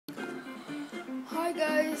Hi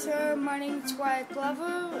guys, my name is Wyatt Glover,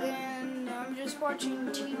 and I'm just watching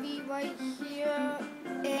TV right here,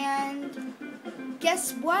 and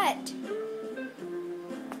guess what?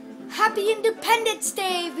 Happy Independence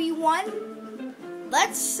Day, everyone!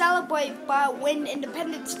 Let's celebrate by when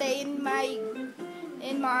Independence Day in my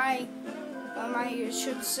I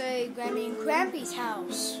should say Grammy and Grampy's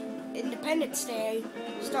house. Independence Day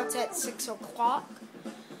starts at 6 o'clock,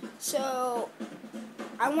 so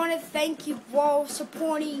I want to thank you for all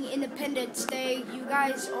supporting Independence Day. You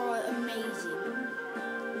guys are amazing.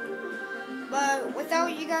 But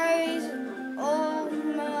without you guys,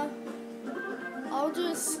 I'll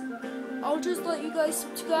just let you guys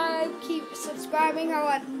subscribe. Keep subscribing. I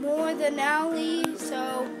want more than Ali.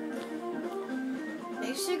 So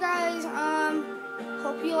make sure, guys.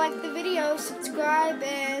 Hope you like the video. Subscribe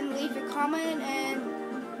and leave a comment.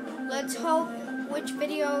 And let's hope which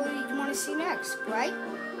video you want to see next. Right?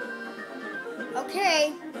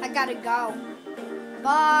 Okay, I gotta go.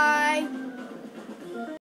 Bye.